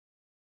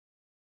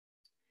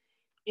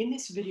In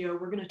this video,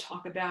 we're going to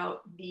talk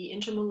about the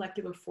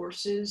intermolecular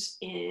forces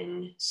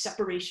in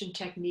separation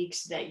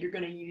techniques that you're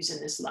going to use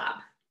in this lab.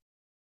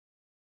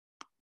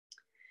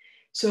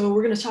 So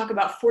we're going to talk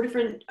about four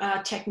different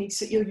techniques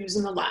that you'll use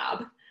in the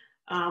lab.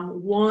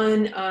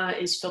 One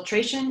is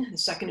filtration, the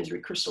second is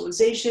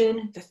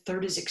recrystallization, the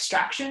third is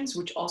extractions,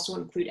 which also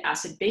include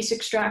acid-base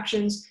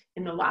extractions,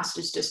 and the last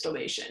is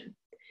distillation.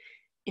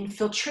 In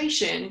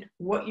filtration,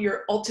 what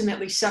you're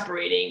ultimately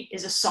separating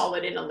is a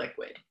solid and a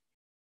liquid.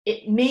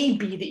 It may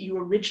be that you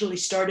originally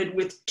started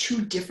with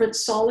two different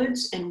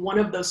solids and one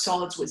of those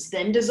solids was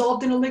then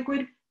dissolved in a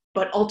liquid,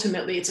 but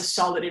ultimately it's a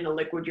solid and a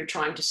liquid you're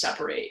trying to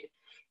separate.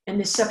 And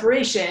this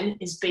separation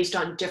is based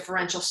on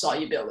differential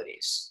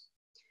solubilities.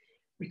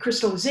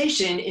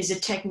 Recrystallization is a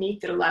technique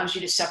that allows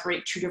you to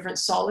separate two different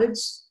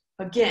solids.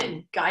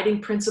 Again, guiding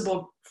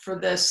principle for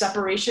the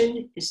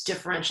separation is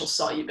differential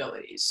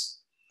solubilities.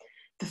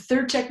 The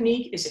third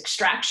technique is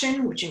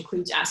extraction, which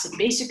includes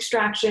acid-base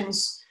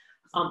extractions.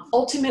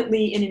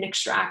 Ultimately, in an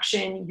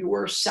extraction,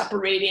 you're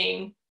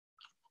separating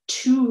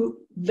two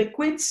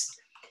liquids.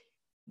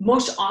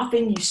 Most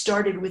often, you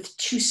started with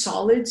two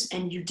solids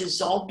and you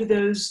dissolved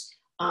those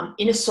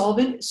in a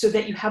solvent so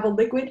that you have a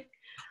liquid.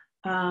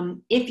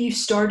 If you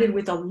started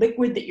with a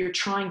liquid that you're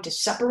trying to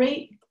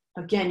separate,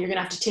 again, you're going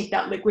to have to take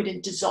that liquid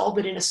and dissolve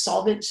it in a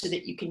solvent so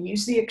that you can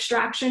use the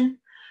extraction.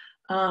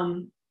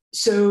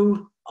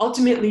 So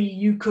ultimately,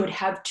 you could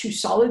have two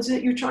solids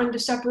that you're trying to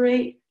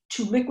separate,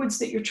 two liquids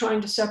that you're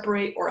trying to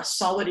separate, or a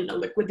solid and a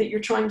liquid that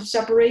you're trying to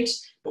separate.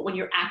 But when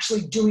you're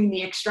actually doing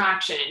the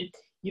extraction,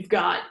 you've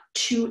got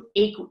two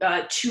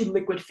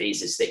liquid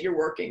phases that you're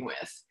working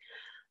with.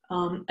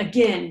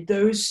 Again,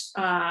 those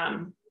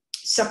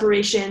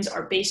separations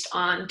are based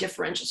on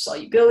differential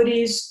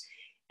solubilities.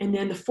 And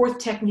then the fourth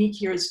technique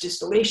here is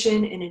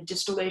distillation. And in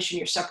distillation,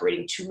 you're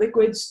separating two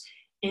liquids.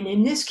 And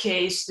in this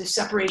case, the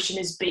separation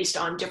is based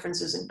on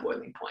differences in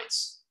boiling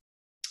points.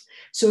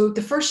 So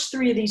the first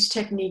three of these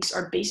techniques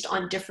are based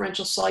on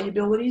differential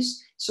solubilities.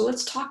 So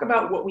let's talk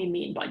about what we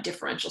mean by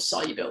differential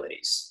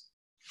solubilities.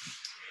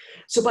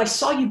 So by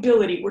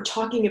solubility, we're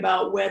talking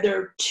about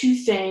whether two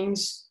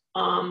things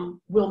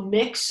will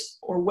mix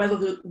or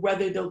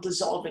whether they'll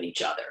dissolve in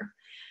each other.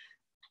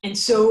 And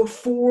so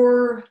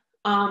for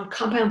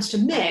compounds to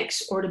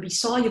mix or to be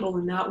soluble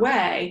in that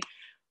way,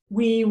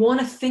 we want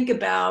to think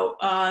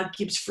about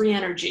Gibbs free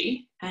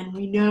energy. And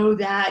we know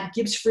that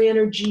Gibbs free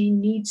energy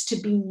needs to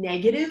be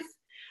negative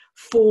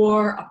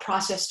for a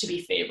process to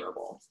be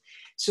favorable.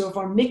 So if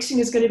our mixing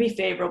is going to be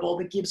favorable,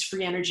 the Gibbs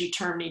free energy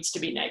term needs to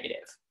be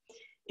negative.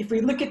 If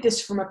we look at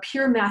this from a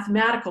pure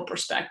mathematical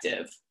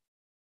perspective,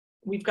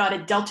 we've got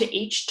a delta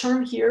H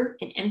term here,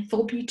 an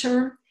enthalpy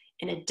term,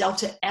 and a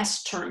delta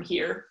S term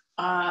here,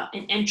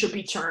 an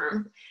entropy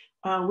term,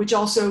 which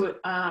also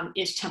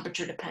is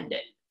temperature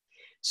dependent.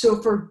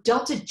 So for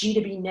delta G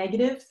to be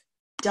negative,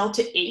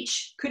 delta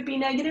H could be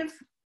negative,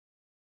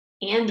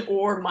 and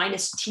or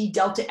minus T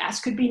delta S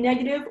could be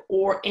negative,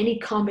 or any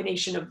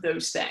combination of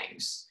those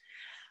things.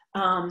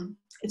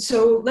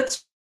 So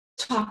let's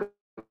talk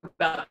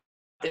about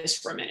this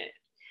for a minute.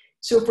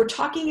 So if we're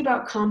talking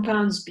about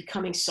compounds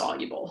becoming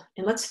soluble,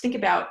 and let's think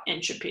about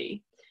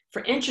entropy.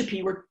 For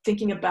entropy, we're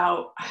thinking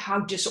about how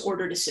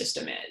disordered a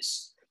system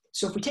is.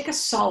 So if we take a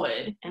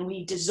solid and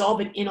we dissolve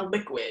it in a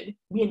liquid,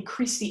 we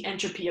increase the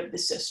entropy of the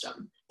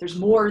system. There's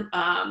more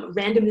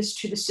randomness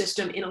to the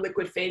system in a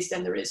liquid phase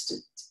than there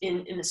is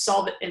in the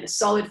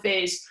solid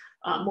phase,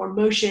 more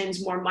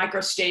motions, more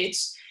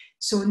microstates.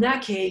 So in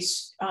that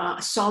case,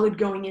 a solid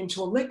going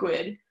into a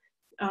liquid,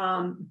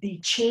 the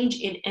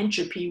change in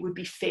entropy would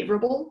be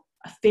favorable.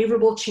 A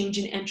favorable change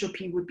in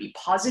entropy would be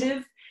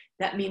positive.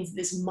 That means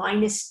this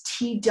minus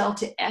T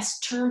delta S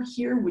term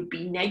here would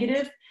be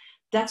negative.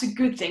 That's a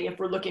good thing if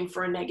we're looking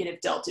for a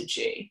negative delta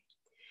G.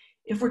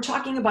 If we're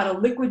talking about a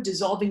liquid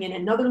dissolving in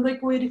another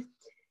liquid,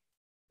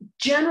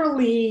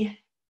 generally,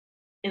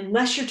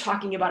 unless you're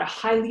talking about a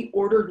highly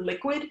ordered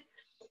liquid,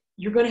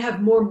 you're going to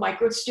have more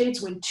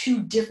microstates when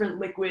two different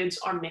liquids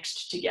are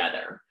mixed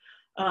together.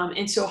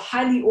 And so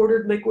highly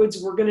ordered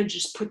liquids, we're going to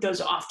just put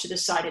those off to the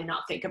side and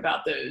not think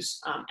about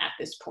those at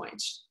this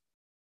point.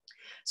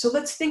 So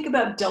let's think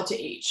about delta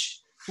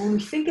H. When we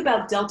think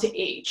about delta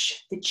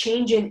H, the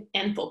change in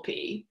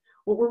enthalpy,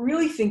 what we're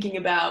really thinking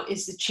about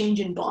is the change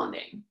in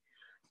bonding.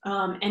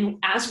 And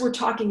as we're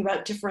talking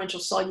about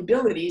differential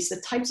solubilities,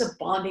 the types of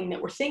bonding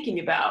that we're thinking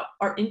about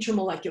are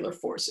intermolecular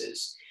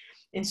forces.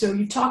 And so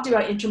you've talked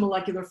about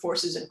intermolecular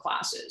forces in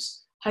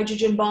classes: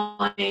 hydrogen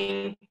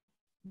bonding,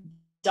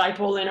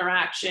 dipole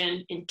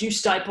interaction,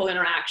 induced dipole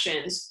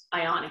interactions,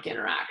 ionic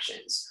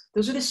interactions.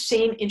 Those are the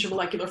same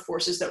intermolecular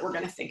forces that we're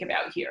going to think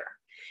about here.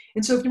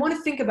 And so if you want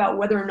to think about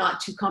whether or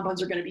not two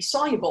compounds are going to be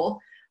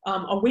soluble,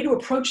 a way to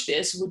approach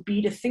this would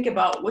be to think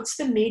about what's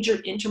the major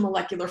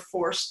intermolecular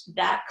force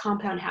that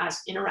compound has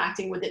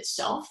interacting with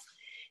itself,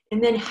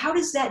 and then how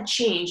does that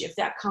change if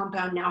that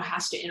compound now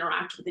has to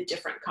interact with a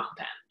different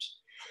compound.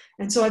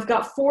 And so I've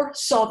got four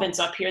solvents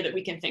up here that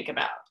we can think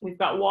about. We've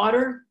got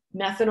water,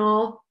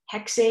 methanol,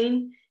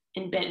 hexane,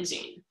 and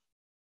benzene.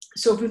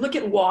 So if we look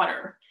at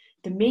water,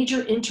 The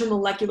major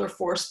intermolecular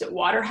force that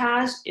water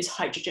has is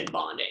hydrogen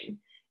bonding.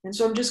 And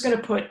so I'm just going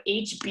to put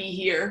HB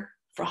here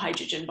for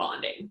hydrogen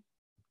bonding.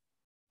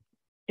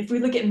 If we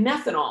look at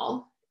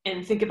methanol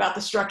and think about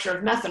the structure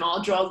of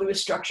methanol, draw a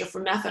Lewis structure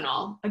for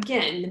methanol,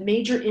 again, the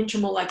major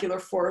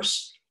intermolecular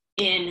force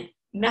in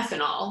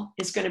methanol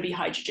is going to be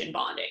hydrogen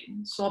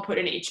bonding. So I'll put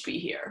an HB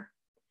here.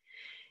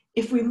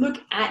 If we look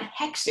at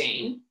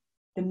hexane,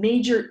 the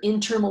major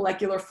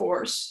intermolecular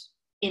force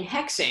in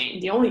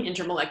hexane, the only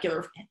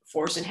intermolecular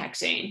force in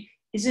hexane,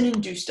 is an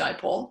induced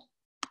dipole,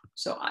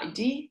 so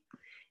ID.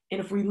 And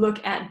if we look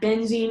at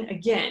benzene,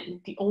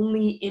 again, the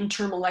only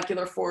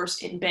intermolecular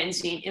force in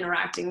benzene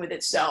interacting with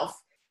itself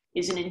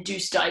is an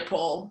induced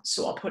dipole,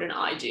 so I'll put an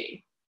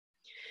ID.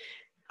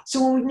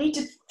 So when we need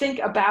to think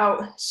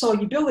about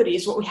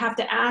solubilities, what we have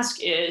to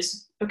ask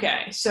is,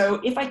 okay,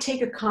 so if I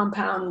take a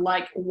compound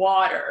like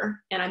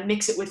water and I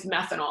mix it with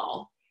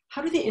methanol,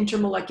 how do the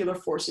intermolecular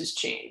forces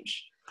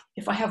change?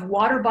 If I have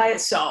water by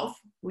itself,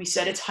 we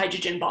said it's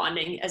hydrogen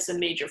bonding as the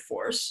major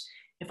force.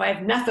 If I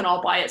have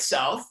methanol by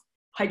itself,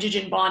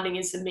 hydrogen bonding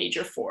is the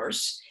major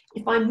force.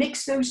 If I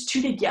mix those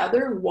two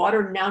together,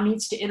 water now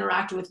needs to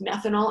interact with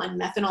methanol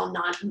and methanol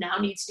now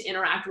needs to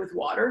interact with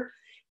water.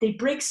 They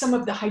break some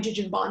of the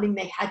hydrogen bonding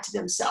they had to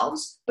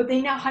themselves, but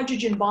they now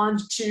hydrogen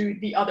bond to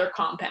the other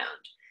compound.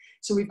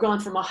 So we've gone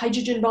from a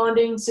hydrogen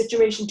bonding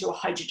situation to a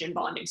hydrogen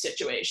bonding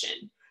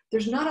situation.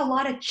 There's not a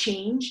lot of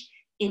change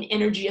in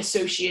energy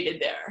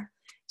associated there.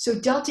 So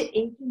delta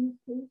H in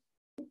this case,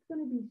 it's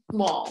going to be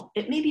small.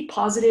 It may be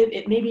positive,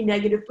 it may be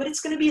negative, but it's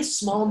going to be a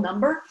small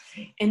number.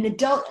 And the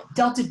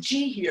delta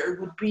G here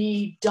would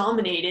be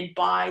dominated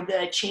by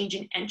the change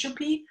in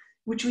entropy,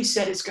 which we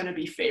said is going to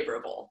be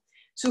favorable.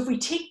 So if we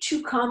take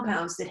two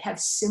compounds that have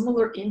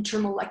similar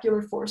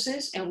intermolecular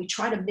forces and we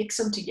try to mix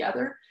them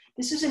together,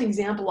 this is an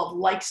example of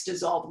likes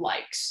dissolve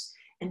likes.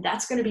 And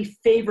that's going to be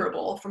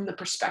favorable from the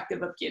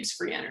perspective of Gibbs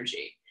free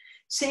energy.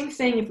 Same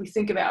thing if we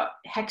think about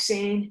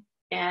hexane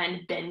and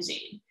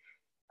benzene.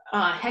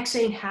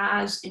 Hexane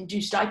has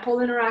induced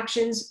dipole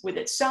interactions with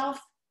itself.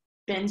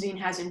 Benzene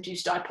has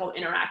induced dipole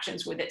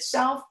interactions with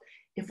itself.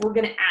 If we're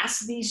going to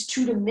ask these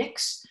two to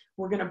mix,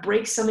 we're going to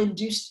break some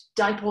induced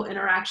dipole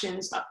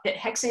interactions that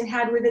hexane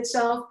had with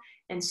itself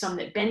and some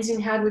that benzene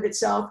had with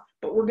itself,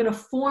 but we're going to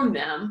form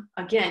them,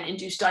 again,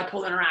 induced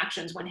dipole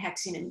interactions when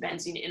hexane and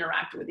benzene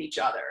interact with each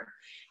other.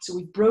 So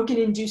we've broken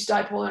induced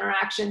dipole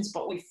interactions,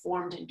 but we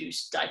formed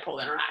induced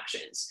dipole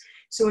interactions.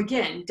 So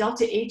again,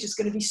 delta H is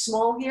going to be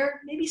small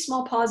here, maybe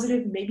small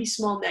positive, maybe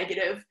small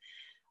negative.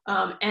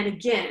 And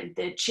again,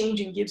 the change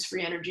in Gibbs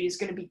free energy is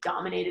going to be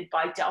dominated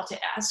by delta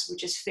S,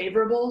 which is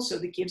favorable. So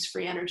the Gibbs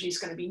free energy is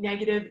going to be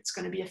negative. It's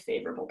going to be a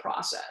favorable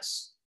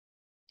process.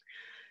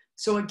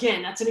 So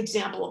again, that's an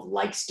example of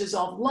likes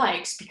dissolve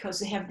likes because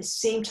they have the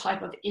same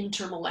type of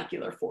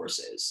intermolecular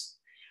forces.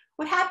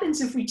 What happens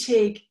if we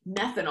take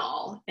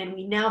methanol and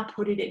we now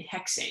put it in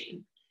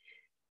hexane?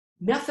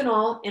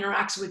 Methanol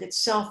interacts with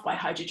itself by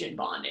hydrogen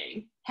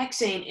bonding.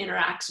 Hexane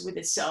interacts with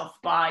itself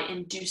by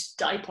induced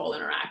dipole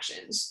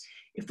interactions.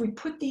 If we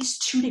put these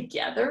two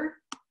together,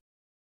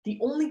 the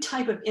only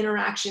type of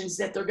interactions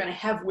that they're going to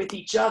have with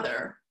each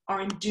other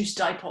are induced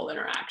dipole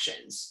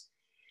interactions.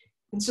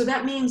 And so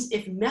that means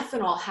if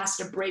methanol has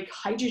to break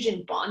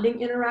hydrogen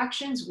bonding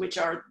interactions, which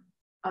are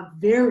a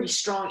very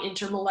strong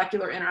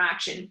intermolecular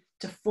interaction,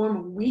 to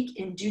form weak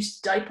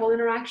induced dipole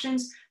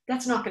interactions,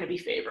 that's not going to be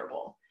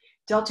favorable.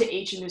 Delta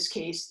H in this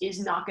case is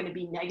not going to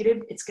be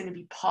negative, it's going to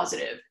be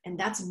positive, and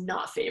that's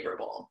not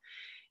favorable.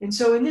 And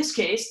so in this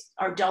case,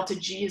 our delta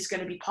G is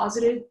going to be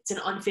positive. It's an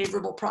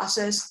unfavorable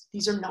process.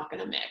 These are not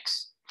going to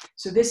mix.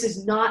 So this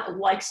is not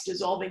likes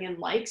dissolving in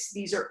likes.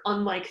 These are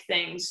unlike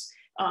things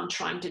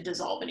trying to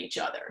dissolve in each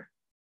other.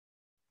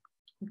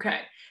 Okay,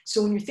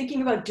 so when you're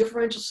thinking about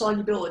differential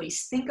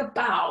solubilities, think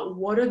about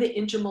what are the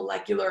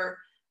intermolecular,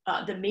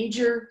 the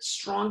major,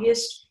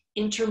 strongest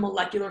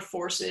intermolecular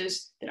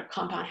forces that a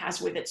compound has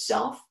with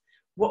itself.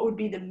 What would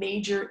be the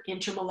major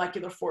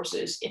intermolecular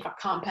forces if a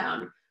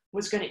compound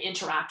was going to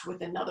interact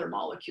with another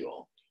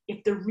molecule?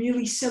 If they're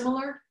really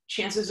similar,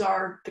 chances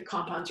are the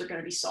compounds are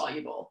going to be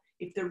soluble.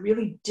 If they're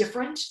really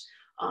different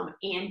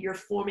and you're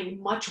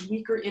forming much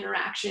weaker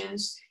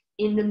interactions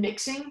in the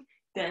mixing,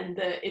 then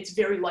it's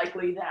very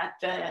likely that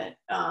the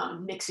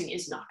mixing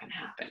is not going to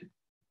happen.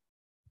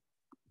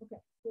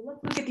 Okay, so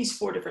let's look at these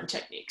four different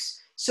techniques.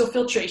 So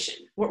filtration,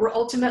 what we're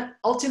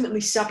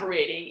ultimately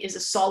separating is a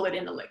solid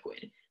and a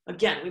liquid.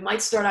 Again, we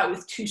might start out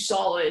with two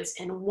solids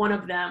and one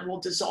of them will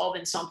dissolve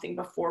in something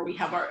before we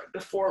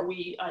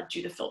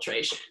do the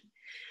filtration.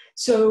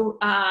 So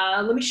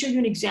let me show you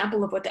an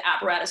example of what the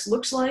apparatus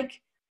looks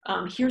like.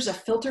 Here's a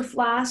filter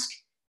flask.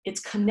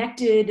 It's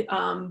connected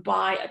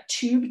by a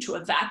tube to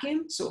a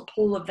vacuum. So a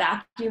pull of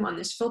vacuum on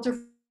this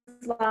filter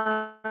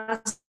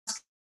flask.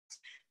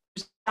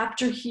 There's a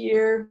adapter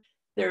here.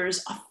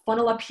 There's a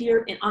funnel up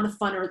here, and on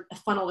the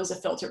funnel is a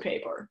filter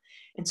paper.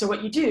 And so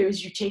what you do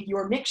is you take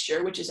your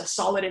mixture, which is a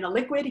solid and a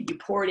liquid, you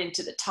pour it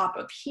into the top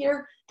of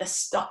here. The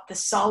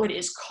solid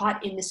is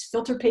caught in this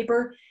filter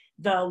paper.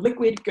 The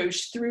liquid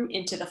goes through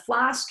into the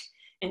flask.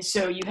 And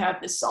so you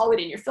have the solid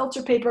in your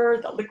filter paper,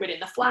 the liquid in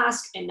the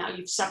flask, and now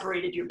you've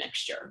separated your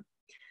mixture.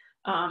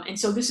 And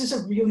so this is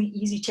a really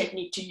easy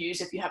technique to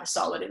use if you have a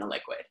solid and a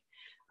liquid.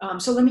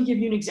 So let me give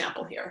you an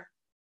example here.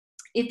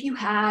 If you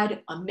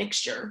had a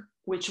mixture,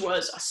 which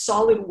was a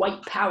solid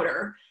white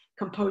powder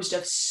composed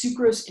of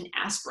sucrose and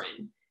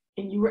aspirin,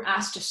 and you were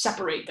asked to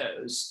separate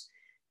those,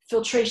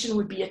 filtration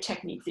would be a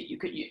technique that you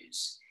could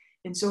use.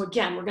 And so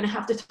again, we're going to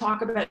have to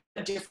talk about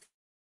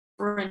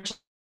differential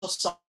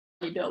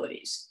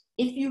solubilities.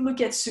 If you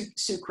look at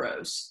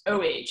sucrose,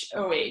 OH,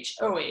 OH,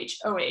 OH,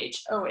 OH,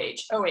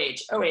 OH, OH,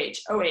 OH,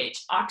 OH,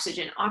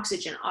 oxygen,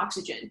 oxygen,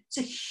 oxygen, it's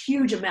a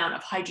huge amount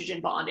of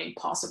hydrogen bonding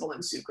possible in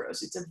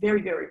sucrose. It's a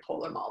very, very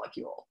polar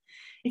molecule.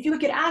 If you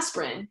look at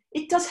aspirin,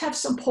 it does have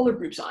some polar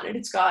groups on it.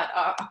 It's got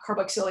a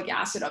carboxylic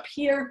acid up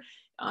here.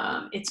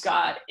 It's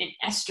got an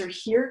ester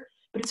here,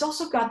 but it's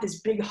also got this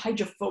big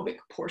hydrophobic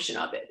portion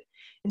of it.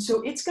 And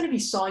so it's going to be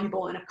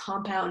soluble in a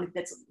compound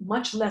that's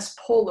much less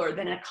polar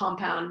than a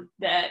compound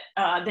that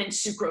then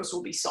sucrose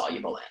will be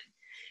soluble in.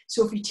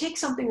 So if you take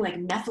something like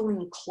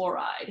methylene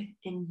chloride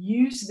and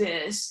use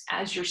this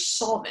as your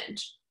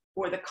solvent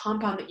or the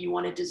compound that you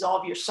want to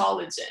dissolve your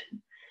solids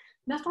in,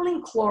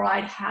 methylene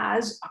chloride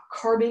has a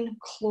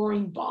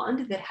carbon-chlorine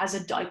bond that has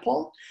a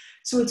dipole.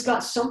 So it's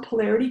got some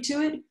polarity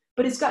to it,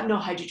 but it's got no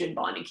hydrogen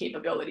bonding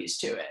capabilities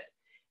to it.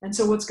 And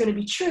so what's going to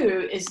be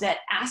true is that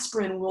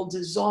aspirin will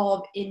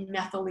dissolve in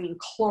methylene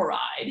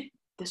chloride.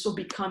 This will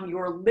become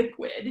your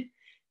liquid.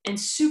 And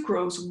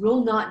sucrose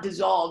will not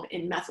dissolve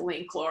in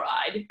methylene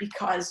chloride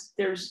because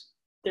there's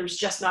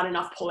just not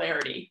enough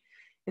polarity.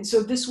 And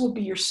so this will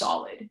be your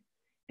solid.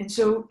 And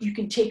so you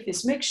can take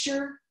this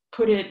mixture,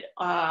 put it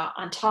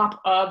on top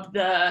of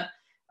the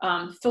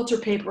filter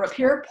paper up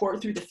here, pour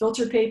it through the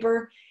filter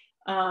paper,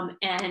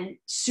 and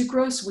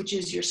sucrose, which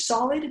is your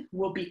solid,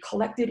 will be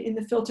collected in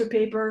the filter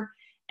paper.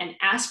 And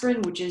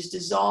aspirin, which is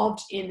dissolved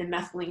in the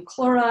methylene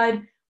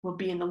chloride, will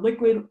be in the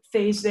liquid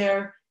phase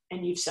there,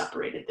 and you've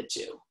separated the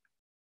two.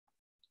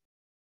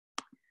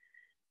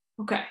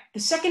 Okay, the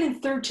second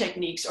and third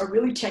techniques are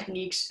really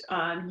techniques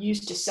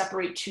used to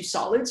separate two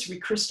solids,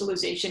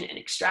 recrystallization and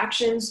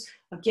extractions.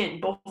 Again,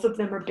 both of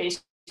them are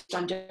based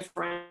on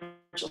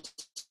differential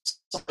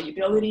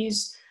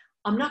solubilities.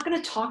 I'm not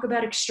going to talk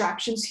about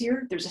extractions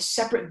here. There's a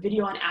separate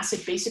video on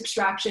acid-base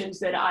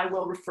extractions that I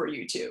will refer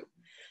you to.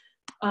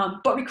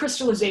 But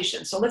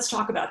recrystallization, so let's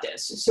talk about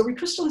this. So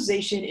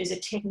recrystallization is a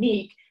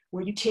technique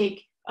where you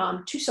take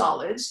two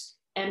solids,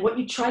 and what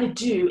you try to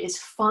do is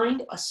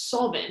find a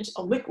solvent,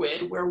 a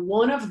liquid, where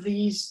one of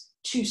these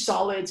two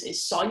solids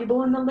is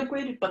soluble in the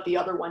liquid, but the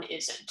other one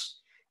isn't.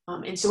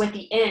 And so at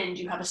the end,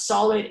 you have a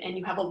solid and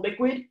you have a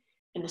liquid,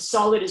 and the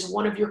solid is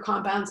one of your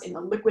compounds, and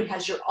the liquid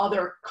has your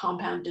other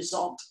compound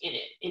dissolved in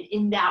it. And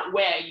in that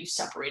way, you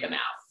separate them out.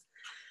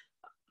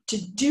 To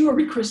do a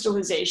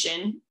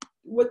recrystallization,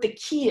 what the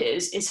key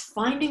is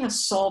finding a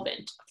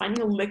solvent,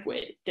 finding a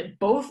liquid that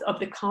both of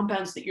the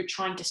compounds that you're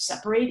trying to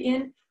separate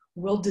in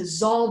will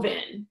dissolve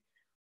in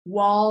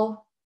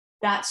while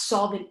that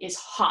solvent is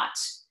hot,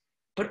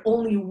 but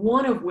only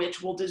one of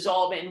which will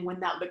dissolve in when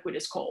that liquid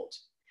is cold.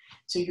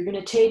 So you're going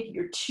to take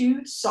your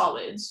two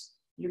solids,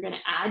 you're going to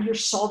add your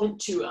solvent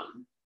to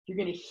them, you're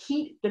going to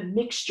heat the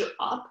mixture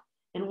up,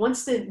 and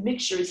once the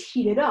mixture is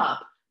heated up,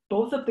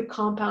 both of the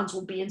compounds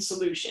will be in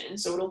solution.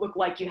 So it'll look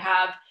like you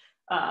have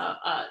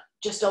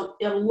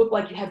it'll look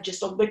like you have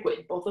just a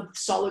liquid. Both of the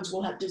solids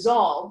will have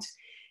dissolved.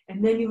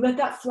 And then you let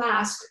that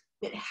flask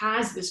that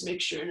has this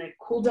mixture and it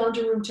cool down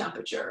to room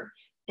temperature.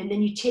 And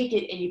then you take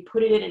it and you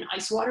put it in an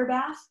ice water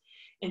bath.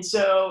 And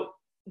so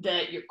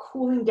that you're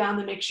cooling down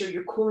the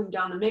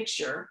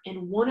mixture,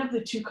 and one of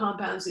the two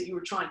compounds that you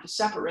were trying to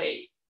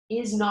separate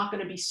is not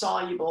going to be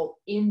soluble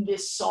in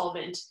this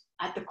solvent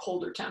at the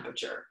colder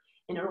temperature.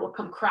 And it will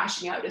come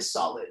crashing out as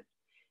solid.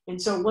 And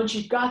so once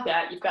you've got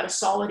that, you've got a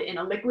solid and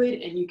a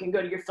liquid, and you can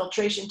go to your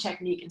filtration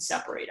technique and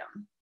separate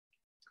them.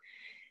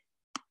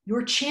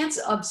 Your chance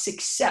of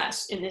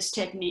success in this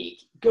technique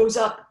goes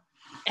up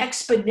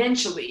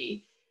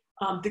exponentially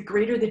the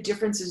greater the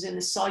differences in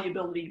the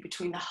solubility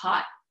between the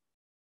hot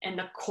and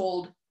the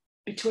cold,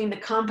 between the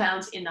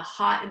compounds in the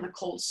hot and the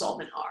cold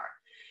solvent are.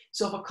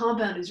 So if a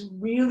compound is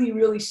really,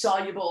 really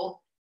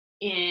soluble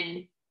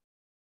in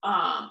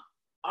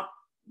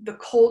the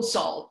cold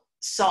salt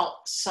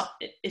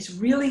is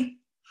really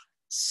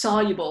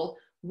soluble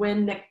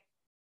when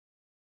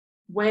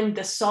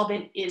the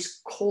solvent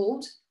is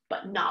cold,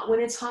 but not when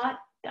it's hot,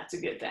 that's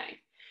a good thing.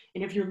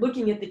 And if you're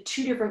looking at the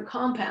two different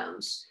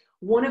compounds,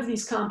 one of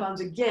these compounds,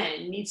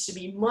 again, needs to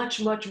be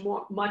much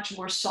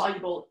more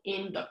soluble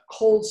in the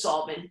cold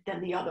solvent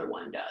than the other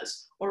one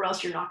does, or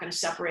else you're not going to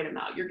separate them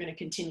out. You're going to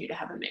continue to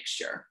have a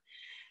mixture.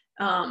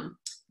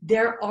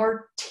 There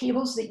are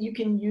tables that you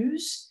can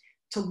use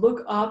to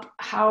look up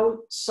how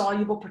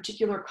soluble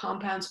particular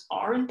compounds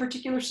are in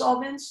particular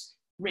solvents,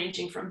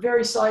 ranging from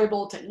very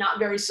soluble to not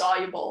very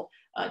soluble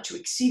to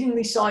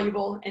exceedingly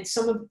soluble. And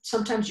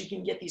sometimes you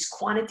can get these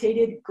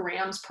quantitated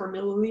grams per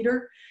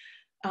milliliter.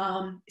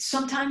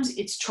 Sometimes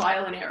it's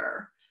trial and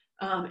error.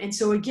 And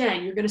so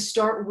again, you're going to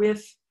start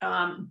with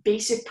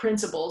basic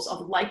principles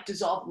of like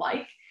dissolve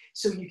like.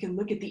 So you can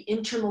look at the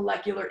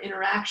intermolecular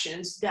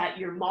interactions that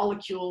your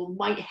molecule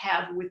might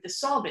have with the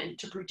solvent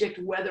to predict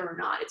whether or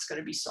not it's going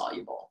to be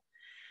soluble.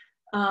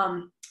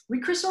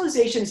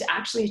 Recrystallization is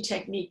actually a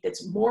technique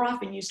that's more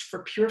often used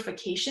for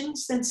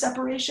purifications than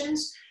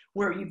separations,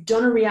 where you've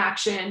done a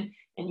reaction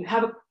and you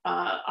have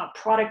a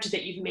product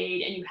that you've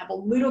made and you have a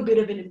little bit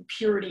of an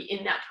impurity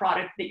in that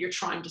product that you're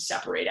trying to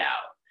separate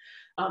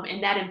out.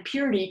 And that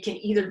impurity can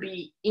either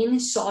be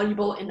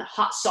insoluble in the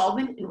hot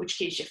solvent, in which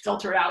case you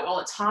filter it out while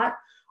it's hot,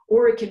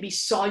 or it can be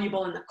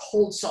soluble in the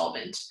cold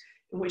solvent,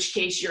 in which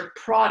case your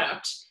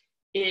product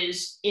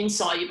is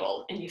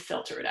insoluble and you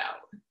filter it out.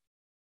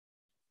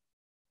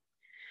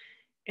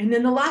 And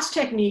then the last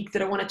technique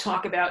that I want to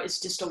talk about is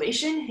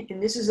distillation.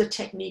 And this is a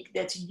technique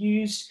that's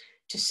used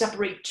to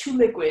separate two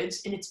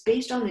liquids, and it's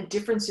based on the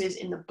differences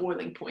in the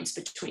boiling points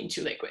between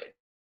two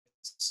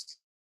liquids.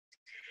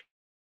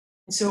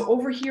 And so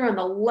over here on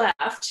the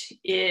left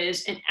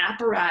is an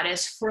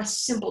apparatus for a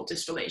simple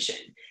distillation.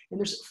 And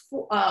there's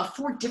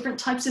four different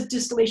types of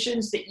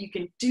distillations that you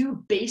can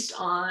do based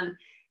on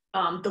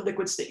the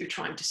liquids that you're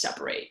trying to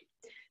separate.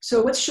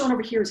 So what's shown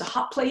over here is a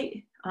hot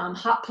plate.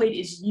 Hot plate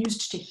is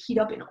used to heat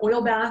up an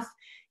oil bath.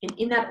 And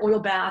in that oil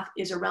bath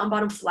is a round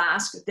bottom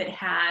flask that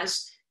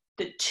has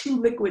the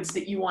two liquids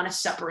that you want to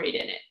separate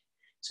in it.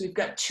 So we've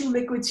got two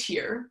liquids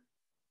here.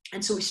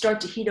 And so we start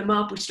to heat them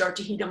up, we start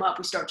to heat them up,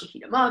 we start to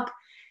heat them up.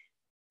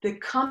 The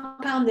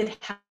compound that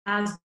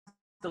has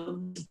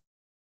the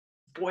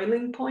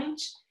boiling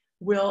point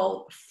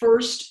will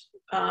first,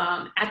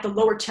 at the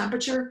lower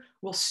temperature,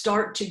 will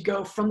start to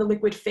go from the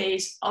liquid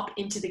phase up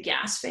into the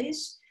gas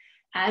phase.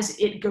 As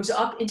it goes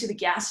up into the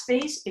gas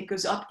phase, it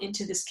goes up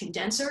into this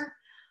condenser.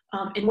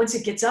 And once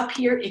it gets up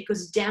here, it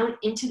goes down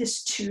into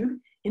this tube.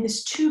 And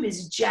this tube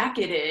is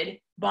jacketed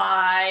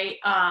by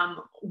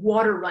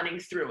water running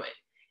through it.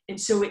 And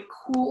so it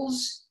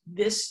cools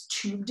this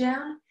tube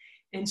down.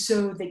 And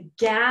so the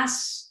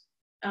gas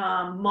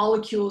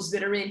molecules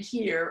that are in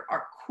here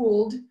are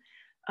cooled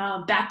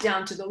back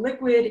down to the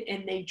liquid,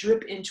 and they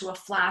drip into a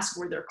flask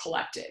where they're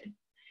collected.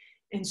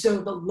 And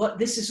so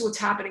this is what's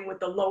happening with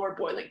the lower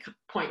boiling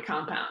point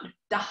compound.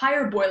 The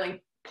higher boiling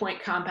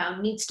point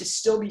compound needs to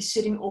still be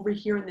sitting over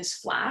here in this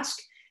flask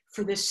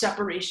for this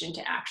separation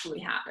to actually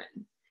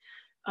happen.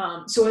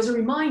 So as a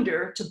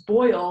reminder, to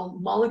boil,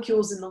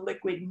 molecules in the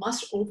liquid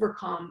must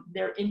overcome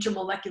their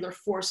intermolecular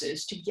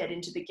forces to get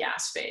into the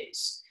gas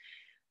phase.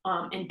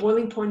 And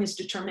boiling point is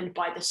determined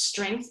by the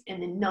strength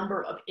and the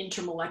number of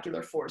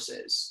intermolecular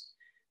forces.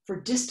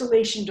 For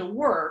distillation to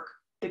work,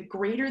 the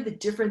greater the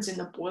difference in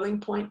the boiling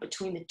point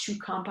between the two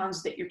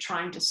compounds that you're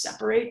trying to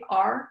separate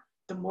are,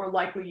 the more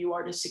likely you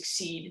are to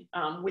succeed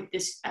with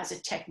this as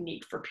a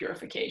technique for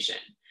purification.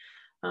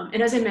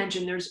 And as I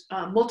mentioned, there's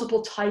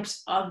multiple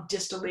types of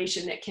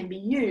distillation that can be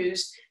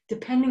used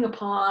depending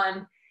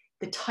upon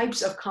the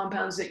types of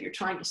compounds that you're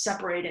trying to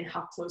separate and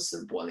how close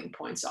their boiling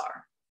points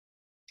are.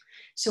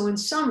 So in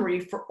summary,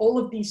 for all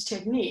of these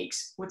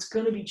techniques, what's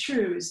going to be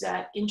true is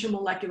that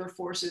intermolecular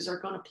forces are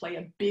going to play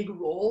a big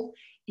role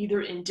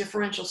either in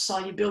differential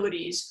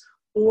solubilities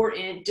or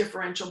in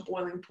differential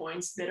boiling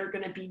points that are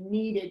going to be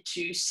needed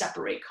to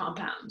separate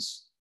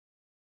compounds.